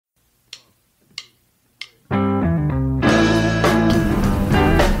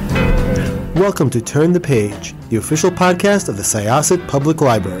Welcome to Turn the Page, the official podcast of the Syosset Public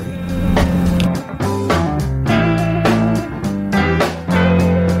Library.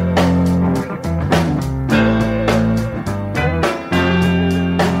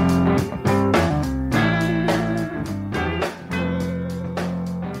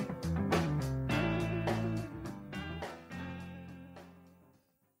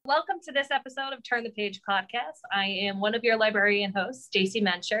 Welcome to this episode of Turn the Page podcast. I am one of your librarian hosts, Stacey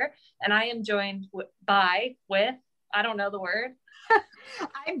Mencher, and I am joined with, I don't know the word.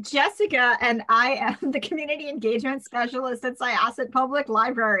 I'm Jessica, and I am the Community Engagement Specialist at Syosset Public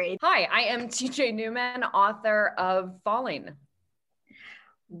Library. Hi, I am TJ Newman, author of Falling.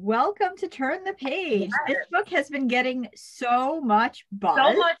 Welcome to Turn the Page. Yes. This book has been getting so much buzz.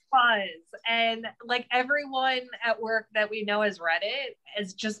 So much buzz. And like everyone at work that we know has read it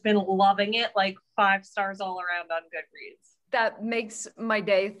has just been loving it, like 5 stars all around on Goodreads. That makes my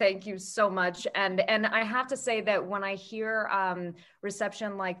day. Thank you so much. And I have to say that when I hear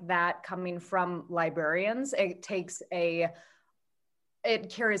reception like that coming from librarians, it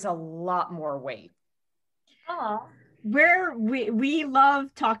carries a lot more weight. Oh, We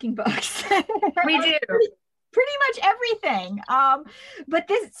love talking books. we do. Pretty much everything. But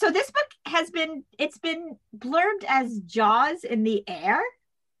this book has been blurbed as Jaws in the air.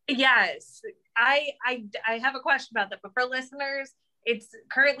 Yes. I have a question about that, but for listeners, it's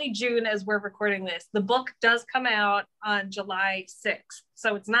currently June as we're recording this. The book does come out on July 6th,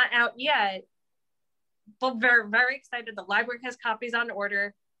 so it's not out yet, but very, very excited. The library has copies on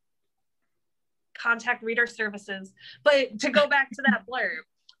order. Contact reader services. But to go back to that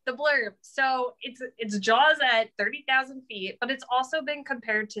the blurb, so it's Jaws at 30,000 feet, but it's also been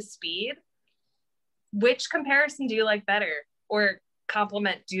compared to Speed. Which comparison do you like better, or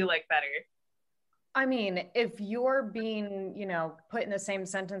compliment do you like better? I mean, if you're being, put in the same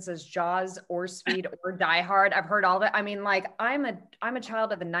sentence as Jaws or Speed or Die Hard, I've heard all that. I mean, like I'm a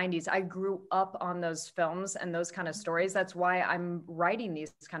child of the 90s. I grew up on those films and those kind of stories. That's why I'm writing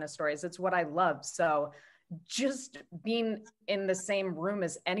these kind of stories. It's what I love. So just being in the same room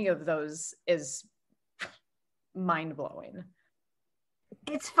as any of those is mind-blowing.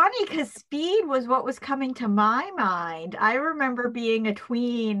 It's funny because Speed was what was coming to my mind. I remember being a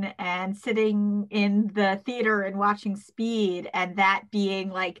tween and sitting in the theater and watching Speed, and that being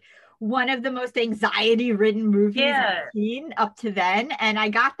like one of the most anxiety-ridden movies I've seen up to then. And I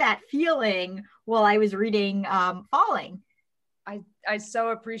got that feeling while I was reading Falling. I so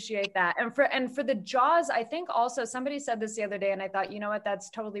appreciate that. And for the Jaws, I think also somebody said this the other day, and I thought, you know what,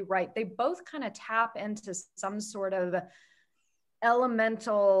 that's totally right. They both kind of tap into some sort of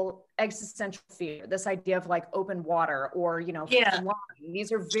elemental existential fear, this idea of like open water or flying.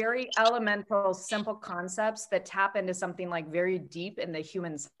 These are very elemental, simple concepts that tap into something like very deep in the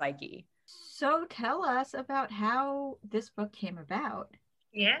human psyche. So tell us about how this book came about.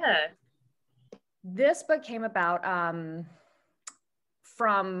 This book came about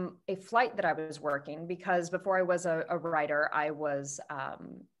from a flight that I was working, because before I was a writer, I was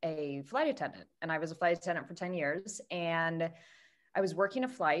a flight attendant, and I was a flight attendant for 10 years. And I was working a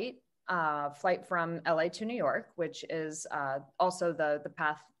flight from LA to New York, which is also the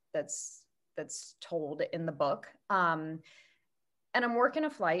path that's told in the book. And I'm working a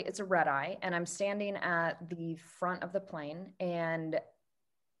flight, it's a red eye, and I'm standing at the front of the plane, and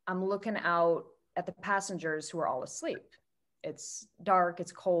I'm looking out at the passengers who are all asleep. It's dark,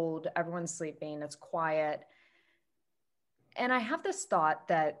 it's cold, everyone's sleeping, it's quiet. And I have this thought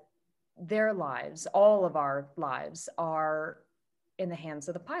that their lives, all of our lives, are in the hands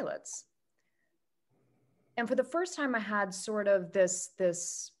of the pilots. And for the first time, I had sort of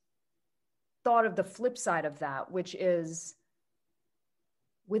this thought of the flip side of that, which is,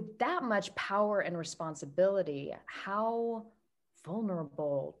 with that much power and responsibility, how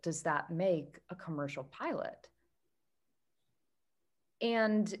vulnerable does that make a commercial pilot?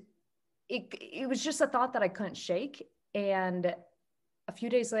 And it was just a thought that I couldn't shake. And a few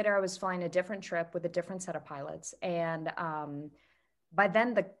days later, I was flying a different trip with a different set of pilots. And by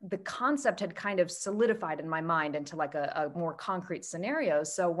then, the concept had kind of solidified in my mind into like a more concrete scenario.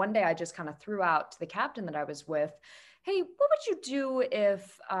 So one day I just kind of threw out to the captain that I was with, hey, what would you do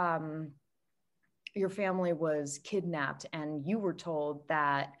if your family was kidnapped and you were told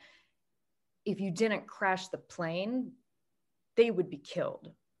that if you didn't crash the plane, they would be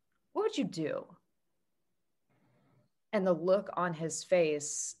killed? What would you do? And the look on his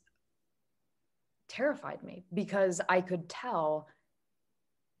face terrified me, because I could tell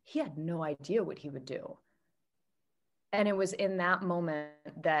he had no idea what he would do. And it was in that moment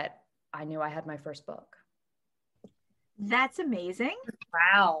that I knew I had my first book. That's amazing.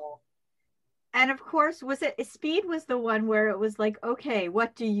 Wow. And of course, was it Speed was the one where it was like, okay,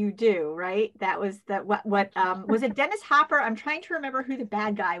 what do you do? Right? That was that what was it Dennis Hopper? I'm trying to remember who the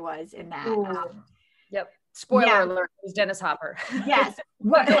bad guy was in that. Yep. Spoiler alert, it was Dennis Hopper. Yes.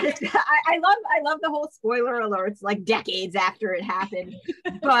 What I love the whole spoiler alerts like decades after it happened.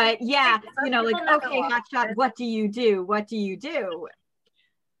 But yeah, like, okay, hotshot, what do you do? What do you do?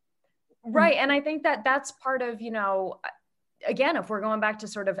 Right. And I think that that's part of, again, if we're going back to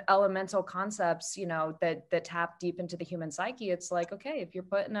sort of elemental concepts, that tap deep into the human psyche, it's like, okay, if you're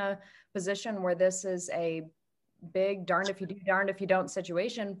put in a position where this is a big darned if you do, darned if you don't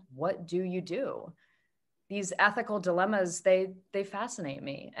situation, what do you do? These ethical dilemmas, they fascinate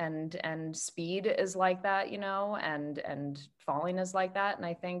me, and Speed is like that, and Falling is like that. And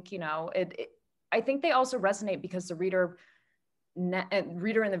I think, I think they also resonate because the reader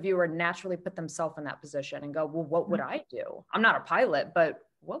and the viewer naturally put themselves in that position and go, well, what would I do? I'm not a pilot, but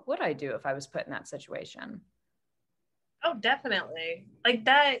what would I do if I was put in that situation? Oh, definitely. Like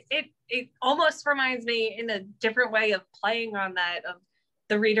that, it almost reminds me in a different way of playing on that, of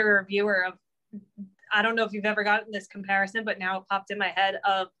the reader or viewer of, I don't know if you've ever gotten this comparison, but now it popped in my head,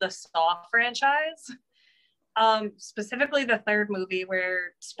 of the Saw franchise. Specifically the third movie,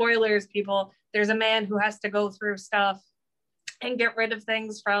 where, spoilers, people, there's a man who has to go through stuff and get rid of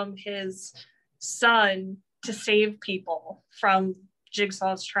things from his son to save people from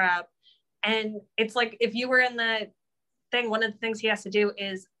Jigsaw's trap. And it's like, if you were in that thing, one of the things he has to do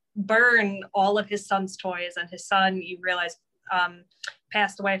is burn all of his son's toys, and his son, you realize,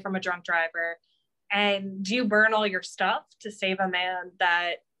 passed away from a drunk driver. And do you burn all your stuff to save a man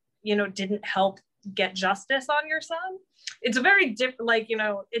that, didn't help get justice on your son? It's a very different, like,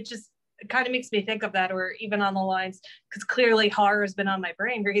 it just kind of makes me think of that, or even on the lines, because clearly horror has been on my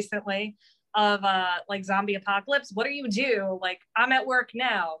brain recently, of like zombie apocalypse. What do you do? Like, I'm at work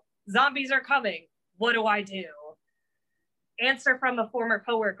now, zombies are coming, what do I do? Answer from a former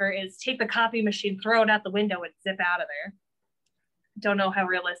coworker is take the copy machine, throw it out the window, and zip out of there. Don't know how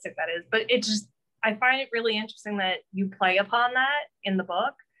realistic that is, but it just, I find it really interesting that you play upon that in the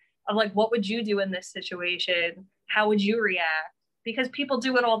book, of like, what would you do in this situation? How would you react? Because people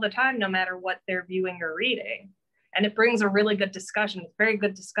do it all the time, no matter what they're viewing or reading. And it brings a really good discussion, very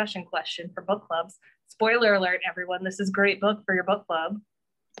good discussion question for book clubs. Spoiler alert, everyone, this is a great book for your book club.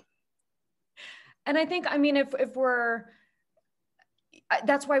 And I think, if we're,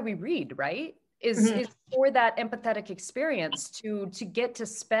 that's why we read, right? Is for that empathetic experience, to get to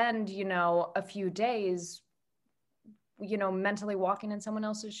spend, a few days, mentally walking in someone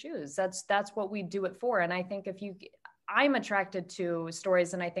else's shoes. That's what we do it for. And I think I'm attracted to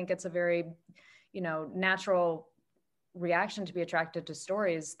stories, and I think it's a very, natural reaction to be attracted to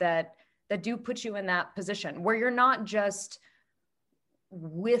stories that do put you in that position where you're not just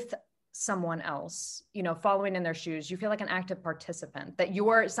with someone else, following in their shoes. You feel like an active participant, that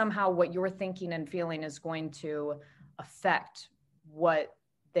you're somehow, what you're thinking and feeling is going to affect what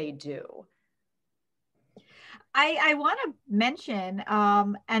they do. I want to mention,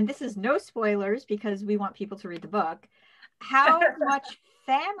 and this is no spoilers because we want people to read the book, how much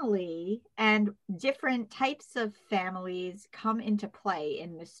family and different types of families come into play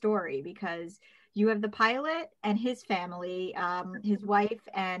in the story, because you have the pilot and his family, his wife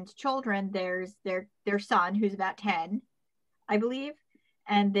and children. There's their son, who's about 10, I believe,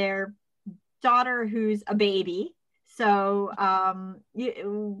 and their daughter, who's a baby. So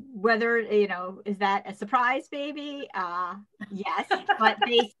whether, is that a surprise baby? Yes, but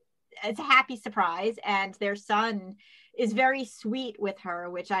it's a happy surprise. And their son is very sweet with her,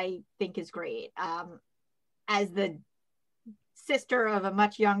 which I think is great. As the sister of a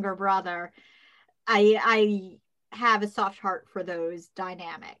much younger brother, I have a soft heart for those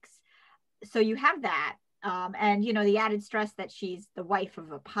dynamics. So you have that. And, the added stress that she's the wife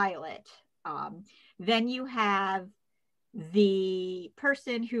of a pilot. Then you have the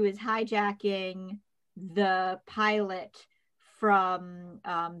person who is hijacking the pilot from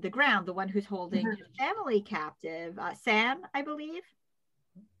the ground, the one who's holding his family captive, Sam, I believe.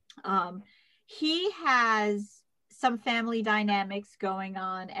 He has some family dynamics going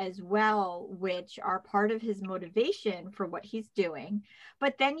on as well, which are part of his motivation for what he's doing.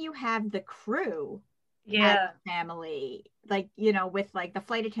 But then you have the crew as a family, like, with like the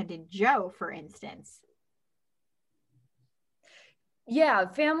flight attendant Joe, for instance. Yeah,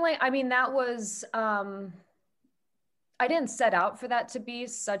 family. That was, I didn't set out for that to be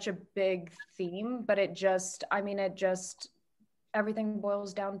such a big theme, but everything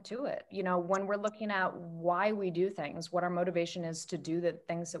boils down to it. When we're looking at why we do things, what our motivation is to do the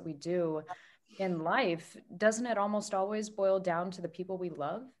things that we do in life, doesn't it almost always boil down to the people we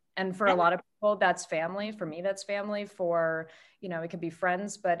love And for a lot of people, that's family. For me, that's family. For, you know, it could be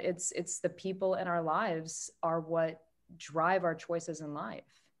friends, but it's the people in our lives are what drive our choices in life.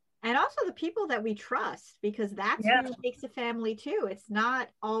 And also the people that we trust, because that's who makes a family too. It's not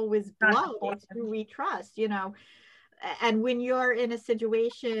always blood, it's who we trust, you know. And when you're in a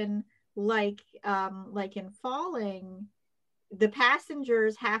situation like in Falling, the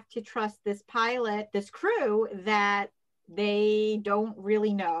passengers have to trust this pilot, this crew that they don't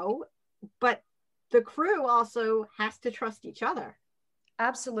really know, but the crew also has to trust each other.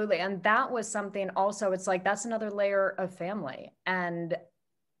 Absolutely. And that was something also, it's like, that's another layer of family. And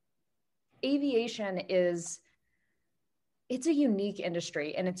aviation it's a unique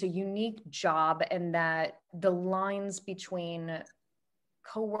industry and it's a unique job, in that the lines between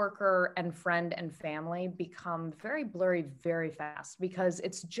coworker and friend and family become very blurry very fast, because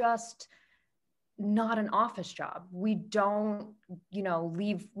it's just not an office job. We don't, you know,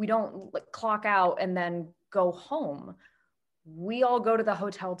 we don't clock out and then go home. We all go to the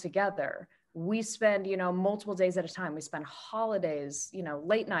hotel together. We spend, you know, multiple days at a time. We spend holidays, you know,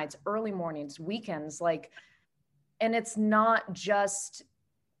 late nights, early mornings, weekends, like, and it's not just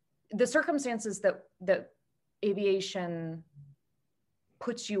the circumstances that aviation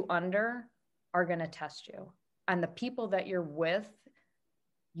puts you under are going to test you. And the people that you're with,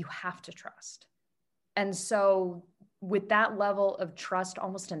 you have to trust. And so with that level of trust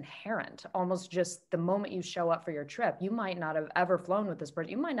almost inherent, almost just the moment you show up for your trip, you might not have ever flown with this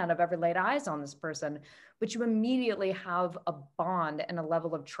person. You might not have ever laid eyes on this person, but you immediately have a bond and a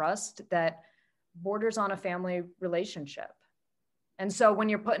level of trust that borders on a family relationship. And so when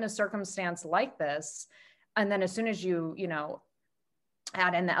you're put in a circumstance like this, and then as soon as you know,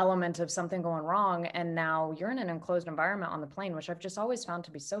 add in the element of something going wrong, and now you're in an enclosed environment on the plane, which I've just always found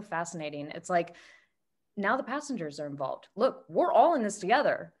to be so fascinating. It's like, now the passengers are involved. Look, we're all in this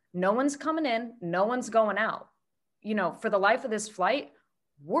together. No one's coming in, no one's going out. You know, for the life of this flight,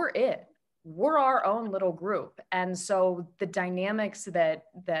 we're it. We're our own little group. And so the dynamics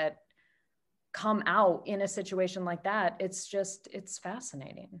that come out in a situation like that, it's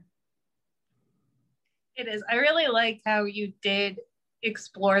fascinating. It is. I really liked how you did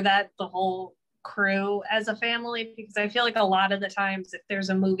explore that, the whole crew as a family, because I feel like a lot of the times if there's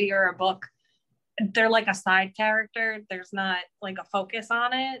a movie or a book, they're like a side character. There's not like a focus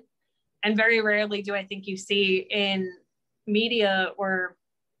on it. And very rarely do I think you see in media or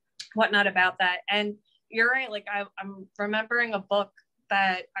whatnot about that. And you're right. Like I'm remembering a book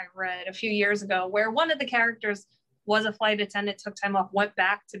that I read a few years ago where one of the characters was a flight attendant, took time off, went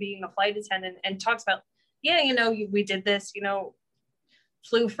back to being a flight attendant, and talks about, yeah, you know, we did this, you know,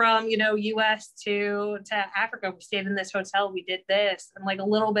 flew from, you know, US to Africa. We stayed in this hotel. We did this, and like a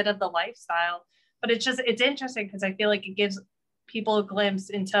little bit of the lifestyle. But it's interesting because I feel like it gives people a glimpse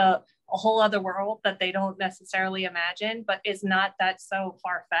into a whole other world that they don't necessarily imagine, but is not that so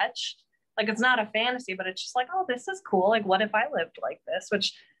far-fetched. Like, it's not a fantasy, but it's just like, oh, this is cool. Like, what if I lived like this?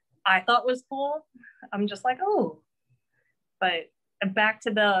 Which I thought was cool. I'm just like, oh. But back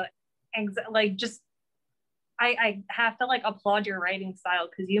to the, like, just, I have to like applaud your writing style,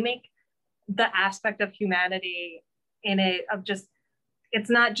 because you make the aspect of humanity in it, of just, it's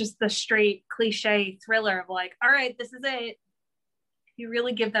not just the straight cliche thriller of like, all right, this is it. You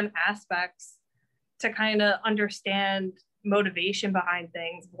really give them aspects to kind of understand motivation behind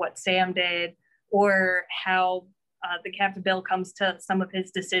things, what Sam did, or how the Captain Bill comes to some of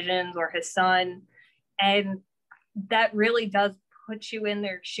his decisions, or his son. And that really does put you in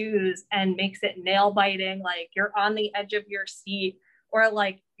their shoes and makes it nail biting. Like, you're on the edge of your seat, or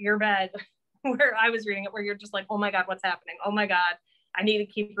like your bed where I was reading it, where you're just like, oh my God, what's happening? Oh my God, I need to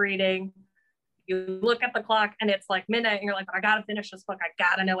keep reading. You look at the clock and it's like midnight and you're like, I gotta finish this book. I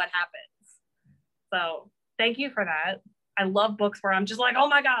gotta know what happens. So thank you for that. I love books where I'm just like, oh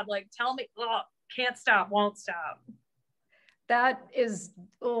my God, like tell me, can't stop, won't stop. That is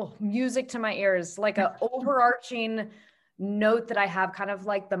music to my ears, like an overarching note that I have, kind of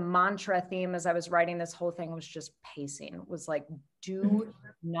like the mantra theme as I was writing this whole thing, was just pacing. Was like, do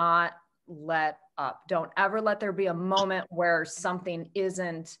not let up. Don't ever let there be a moment where something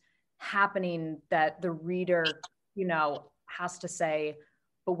isn't happening that the reader, you know, has to say,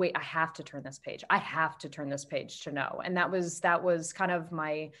 but wait, I have to turn this page. I have to turn this page to know. And that was kind of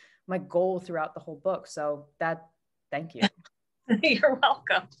my goal throughout the whole book. So thank you. You're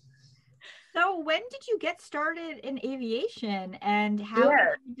welcome. So when did you get started in aviation, and how did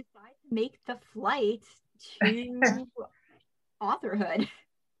you decide to make the flight to authorhood?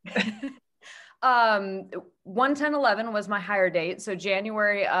 1/10/11 was my hire date. So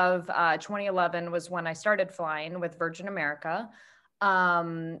January of 2011 was when I started flying with Virgin America.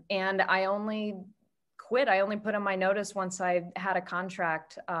 And I only quit. I only put in my notice once I had a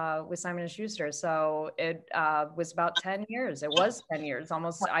contract with Simon & Schuster. So it was about 10 years. It was 10 years,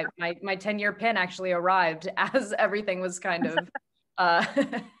 almost. My 10-year pin actually arrived as everything was kind of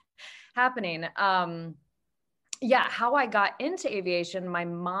happening. Yeah, how I got into aviation, my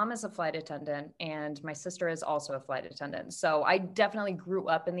mom is a flight attendant and my sister is also a flight attendant. So I definitely grew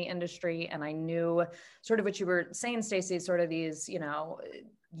up in the industry, and I knew sort of what you were saying, Stacey, sort of these,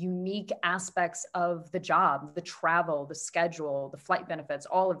 unique aspects of the job, the travel, the schedule, the flight benefits,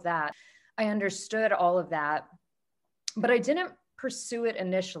 all of that. I understood all of that, but I didn't pursue it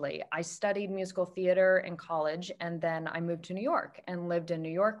initially. I studied musical theater in college, and then I moved to New York and lived in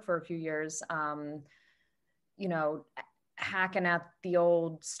New York for a few years. Hacking at the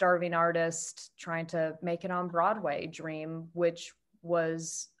old starving artist, trying to make it on Broadway dream, which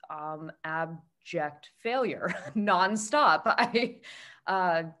was abject failure, nonstop.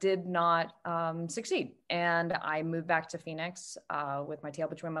 I did not succeed. And I moved back to Phoenix with my tail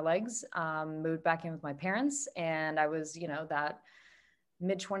between my legs, moved back in with my parents. And I was, that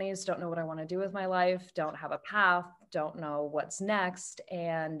mid-20s, don't know what I want to do with my life, don't have a path, don't know what's next.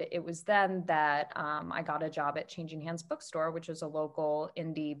 And it was then that I got a job at Changing Hands Bookstore, which is a local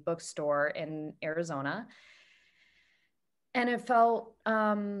indie bookstore in Arizona. And it felt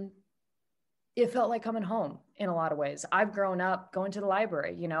like coming home in a lot of ways. I've grown up going to the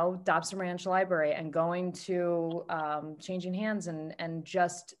library, Dobson Ranch Library, and going to Changing Hands and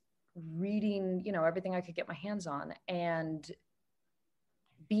just reading, everything I could get my hands on, and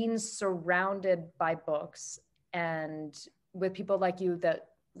being surrounded by books and with people like you that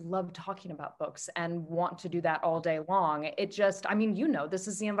love talking about books and want to do that all day long. It just, this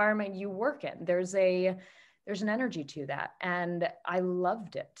is the environment you work in. There's an energy to that. And I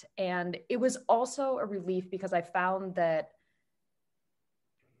loved it. And it was also a relief because I found that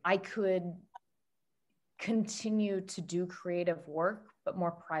I could continue to do creative work, but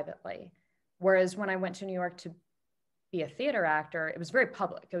more privately. Whereas when I went to New York to be a theater actor, it was very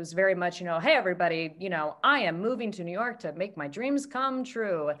public. It was very much, hey, everybody, I am moving to New York to make my dreams come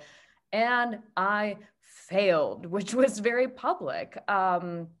true. And I failed, which was very public.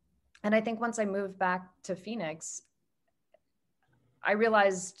 And I think once I moved back to Phoenix, I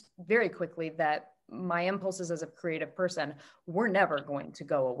realized very quickly that my impulses as a creative person were never going to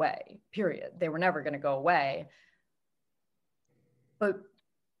go away, period. They were never going to go away. But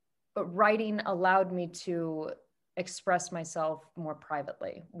writing allowed me to express myself more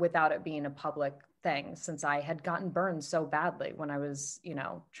privately without it being a public thing, since I had gotten burned so badly when I was,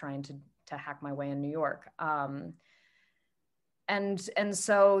 trying to hack my way in New York. And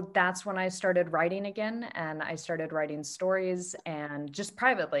so that's when I started writing again, and I started writing stories, and just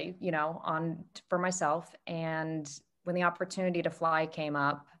privately, for myself. And when the opportunity to fly came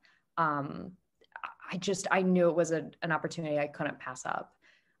up, I knew it was an opportunity I couldn't pass up.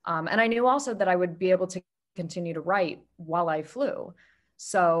 And I knew also that I would be able to continue to write while I flew.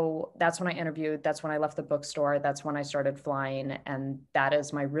 So that's when I interviewed. That's when I left the bookstore. That's when I started flying. And that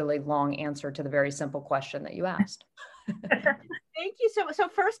is my really long answer to the very simple question that you asked. Thank you. So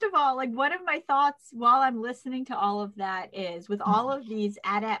first of all, one of my thoughts while I'm listening to all of that is, with all of these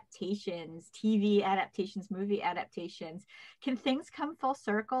adaptations, TV adaptations, movie adaptations, can things come full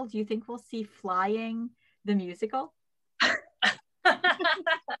circle? Do you think we'll see Flying the musical?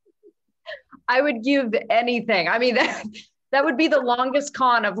 I would give anything. That would be the longest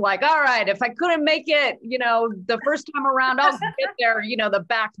con of all right, if I couldn't make it, the first time around, I'll get there, the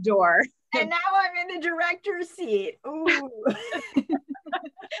back door. And now I'm in the director's seat. Ooh.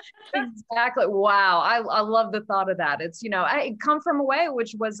 Exactly. Wow. I love the thought of that. It's, I Come From Away,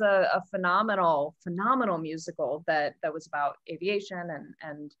 which was a phenomenal musical that was about aviation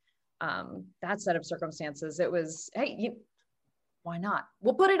and that set of circumstances. It was, hey, why not?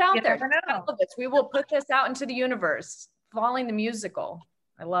 We'll put it out there. We will put this out into the universe. Falling the musical.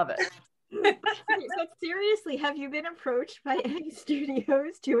 I love it. But seriously, have you been approached by any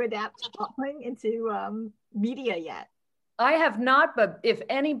studios to adapt Falling into media yet? I have not, but if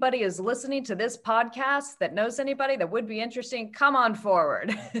anybody is listening to this podcast that knows anybody that would be interesting, come on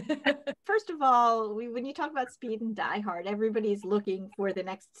forward. First of all, when you talk about Speed and Die Hard, everybody's looking for the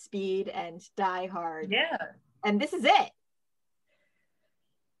next Speed and Die Hard. Yeah. And this is it.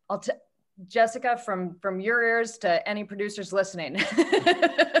 Jessica, from your ears to any producers listening.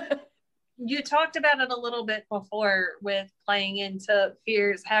 You talked about it a little bit before with playing into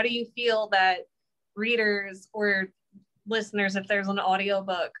fears. How do you feel that readers or listeners, if there's an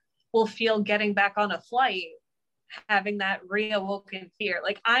audiobook, will feel getting back on a flight, having that reawoken fear?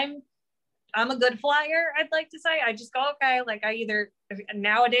 I'm I'm a good flyer, I'd like to say. I just go, okay, like I either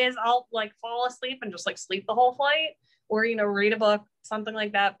nowadays I'll like fall asleep and just like sleep the whole flight, or read a book, something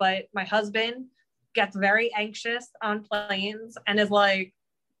like that. But my husband gets very anxious on planes and is like,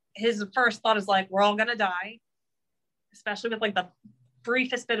 his first thought is like, we're all gonna die, especially with like the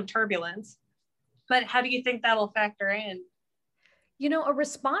briefest bit of turbulence. But how do you think that'll factor in? A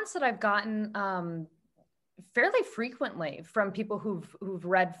response that I've gotten fairly frequently from people who've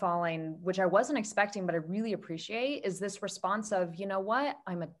read Falling, which I wasn't expecting, but I really appreciate, is this response of, you know what,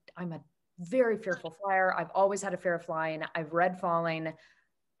 I'm a very fearful flyer. I've always had a fear of flying. I've read Falling,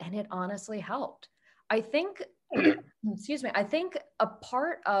 and it honestly helped. I think, excuse me, I think a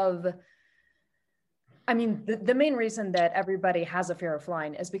part of, the main reason that everybody has a fear of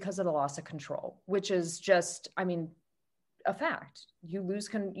flying is because of the loss of control, which is just, a fact. You lose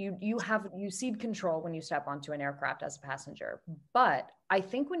you cede control when you step onto an aircraft as a passenger. But I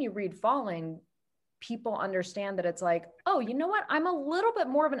think when you read Falling, people understand that it's like, oh, you know what? I'm a little bit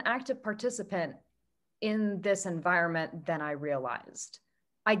more of an active participant in this environment than I realized.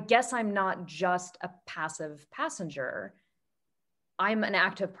 I guess I'm not just a passive passenger. I'm an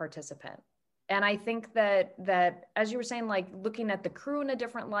active participant. And I think that as you were saying, like looking at the crew in a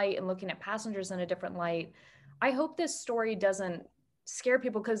different light and looking at passengers in a different light, I hope this story doesn't scare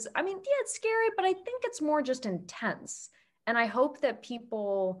people, because yeah, it's scary, but I think it's more just intense. And I hope that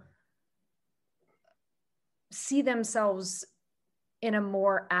people see themselves in a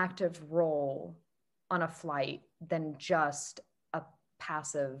more active role on a flight than just a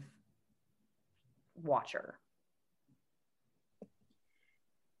passive watcher.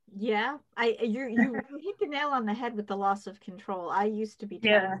 Yeah, you hit the nail on the head with the loss of control. I used to be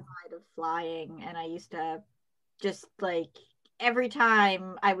terrified of flying, and I used to just like every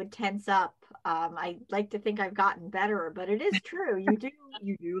time I would tense up. I like to think I've gotten better, but it is true. You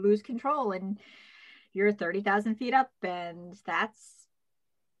do lose control, and you're 30,000 feet up, and that's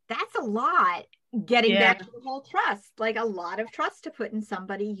a lot. Getting back to the whole trust, like a lot of trust to put in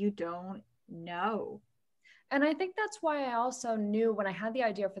somebody you don't know. And I think that's why I also knew when I had the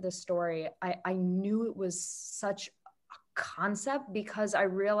idea for this story, I knew it was such a concept, because I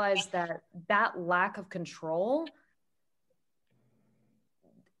realized that lack of control.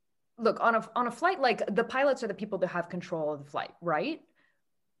 Look, on a flight, like the pilots are the people that have control of the flight, right?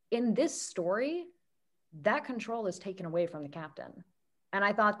 In this story, that control is taken away from the captain. And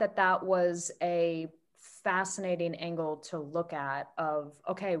I thought that was a fascinating angle to look at of,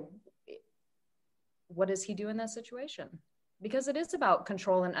 okay, what does he do in that situation? Because it is about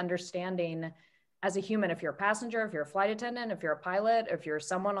control and understanding as a human. If you're a passenger, if you're a flight attendant, if you're a pilot, if you're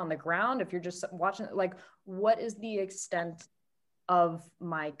someone on the ground, if you're just watching, like, what is the extent of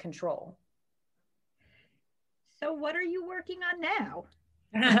my control? So what are you working on now?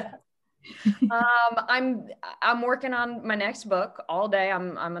 I'm working on my next book all day.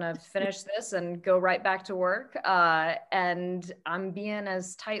 I'm gonna finish this and go right back to work. And I'm being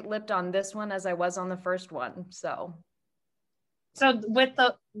as tight-lipped on this one as I was on the first one. So with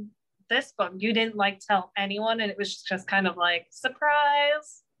this book, you didn't like tell anyone, and it was just kind of like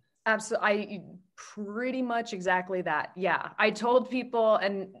surprise. Absolutely, I pretty much exactly that. Yeah, I told people,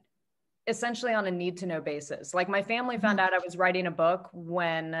 and essentially on a need-to-know basis. Like my family found out I was writing a book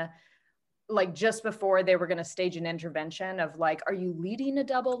when, like, just before they were going to stage an intervention of like, are you leading a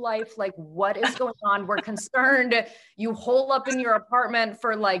double life? Like, what is going on? We're concerned. You hole up in your apartment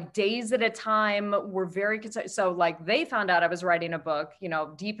for like days at a time. We're very concerned. So like they found out I was writing a book,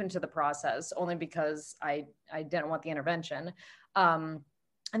 deep into the process, only because I didn't want the intervention.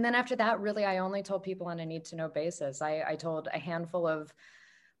 And then after that, really, I only told people on a need to know basis. I told a handful of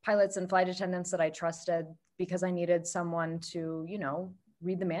pilots and flight attendants that I trusted, because I needed someone to,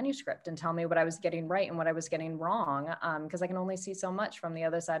 read the manuscript and tell me what I was getting right and what I was getting wrong, because I can only see so much from the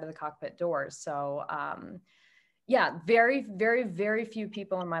other side of the cockpit doors. So yeah, very, very, very few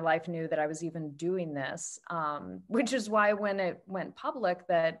people in my life knew that I was even doing this, which is why when it went public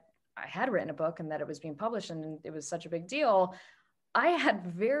that I had written a book and that it was being published and it was such a big deal, I had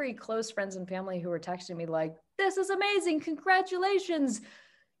very close friends and family who were texting me like, this is amazing, congratulations,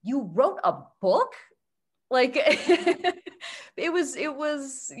 you wrote a book? Like it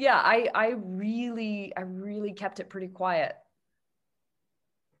was, yeah, I really kept it pretty quiet.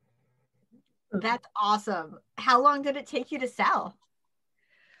 That's awesome. How long did it take you to sell?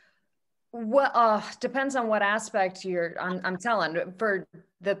 Well, depends on what aspect I'm telling. For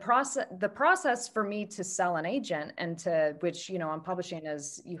the process for me to sell an agent, and to which, I'm publishing,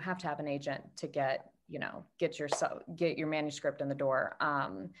 is you have to have an agent to get your manuscript in the door.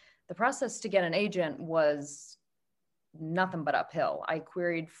 The process to get an agent was nothing but uphill. I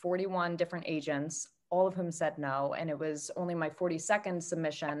queried 41 different agents, all of whom said no. And it was only my 42nd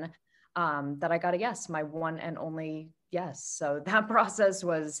submission that I got a yes, my one and only yes. So that process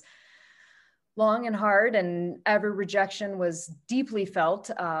was long and hard, and every rejection was deeply felt.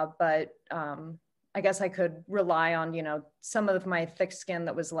 But I guess I could rely on, some of my thick skin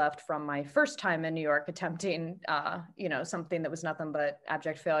that was left from my first time in New York attempting, something that was nothing but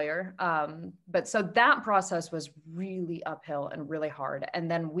abject failure. But so that process was really uphill and really hard. And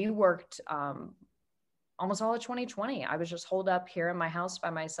then we worked almost all of 2020. I was just holed up here in my house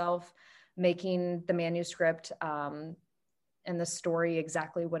by myself, making the manuscript and the story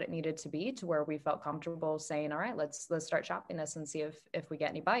exactly what it needed to be, to where we felt comfortable saying, all right, let's start shopping this and see if we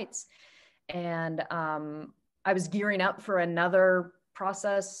get any bites. And I was gearing up for another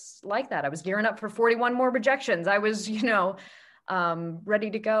process like that. I was gearing up for 41 more rejections. I was, ready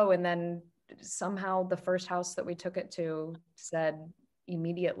to go. And then somehow the first house that we took it to said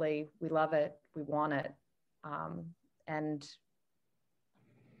immediately, we love it, we want it. And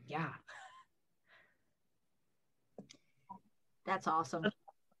yeah. That's awesome.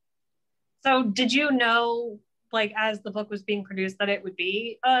 So did you know, like, as the book was being produced, that it would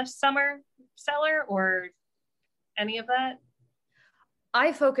be a summer seller or any of that?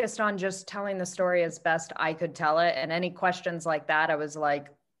 I focused on just telling the story as best I could tell it. And any questions like that, I was like,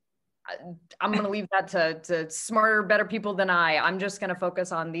 I'm going to leave that to smarter, better people than I. I'm just going to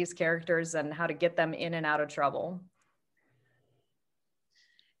focus on these characters and how to get them in and out of trouble.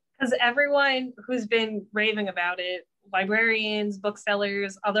 Because everyone who's been raving about it, librarians,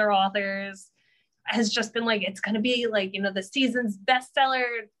 booksellers, other authors, has just been like, it's going to be like, the season's bestseller,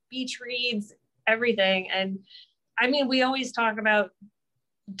 beach reads, everything. And I mean, we always talk about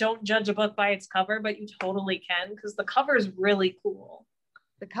don't judge a book by its cover, but you totally can, because the cover is really cool.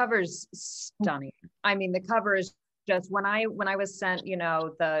 The cover's stunning. I mean, the cover is just, when I was sent,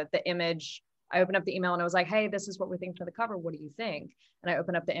 the image, I opened up the email and I was like, hey, this is what we're thinking for the cover. What do you think? And I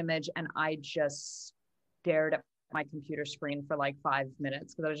opened up the image and I just stared at my computer screen for like 5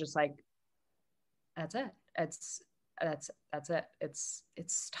 minutes, because I was just like, that's it. That's it. It's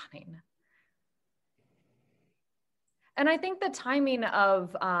stunning. And I think the timing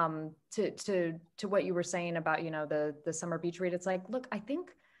of to what you were saying about, the summer beach read, it's like, look, I think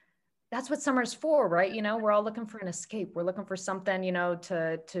that's what summer's for, right? We're all looking for an escape. We're looking for something,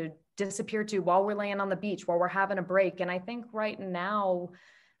 to disappear to while we're laying on the beach, while we're having a break. And I think right now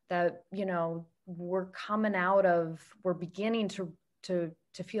that, we're beginning to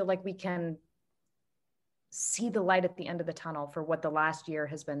feel like we can see the light at the end of the tunnel for what the last year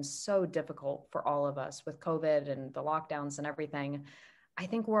has been so difficult for all of us with COVID and the lockdowns and everything. I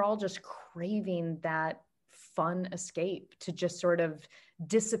think we're all just craving that fun escape to just sort of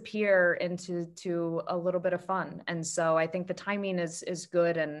disappear into a little bit of fun. And so I think the timing is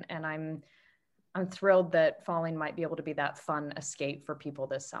good. And I'm thrilled that Falling might be able to be that fun escape for people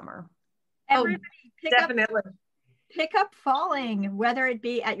this summer. Everybody definitely. Pick up Falling, whether it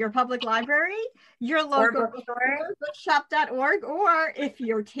be at your public library, your local bookshop.org, or if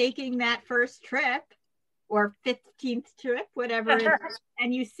you're taking that first trip or 15th trip, whatever it is,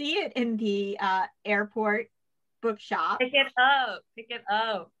 and you see it in the airport bookshop. Pick it up. Pick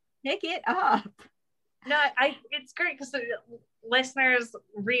it up. No, it's great because listeners,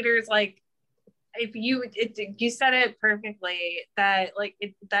 readers, like, if you said it perfectly, that like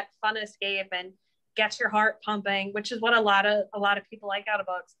that fun escape and gets your heart pumping, which is what a lot of people like out of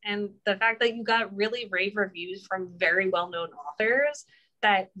books. And the fact that you got really rave reviews from very well-known authors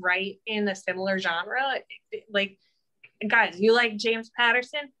that write in a similar genre, like, guys, you like James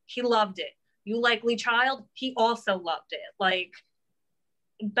Patterson, he loved it. You like Lee Child, he also loved it. Like,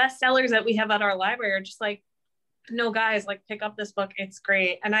 bestsellers that we have at our library are just like, no, guys, like, pick up this book, it's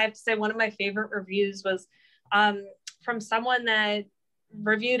great. And I have to say, one of my favorite reviews was from someone that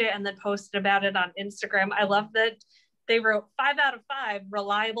reviewed it and then posted about it on Instagram. I love that they wrote 5 out of 5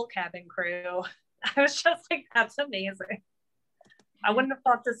 reliable cabin crew. I was just like, that's amazing. I wouldn't have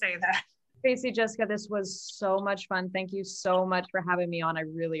thought to say that. Stacey, Jessica, this was so much fun. Thank you so much for having me on. I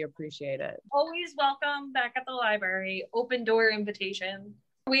really appreciate it. Always welcome back at the library. Open door invitation.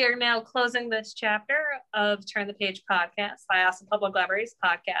 We are now closing this chapter of Turn the Page podcast, Syosset Public Library's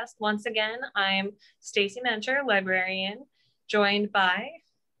podcast. Once again, I'm Stacey Mencher, librarian, joined by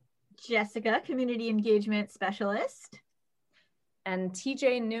Jessica, community engagement specialist, and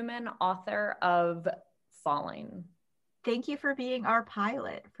TJ Newman, author of Falling. Thank you for being our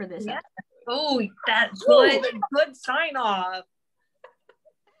pilot for this episode. Oh, that's good sign off.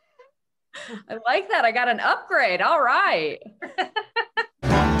 I like that. I got an upgrade. All right.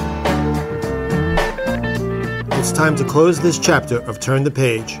 it's time to close this chapter of Turn the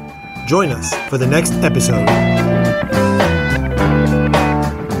Page. Join us for the next episode.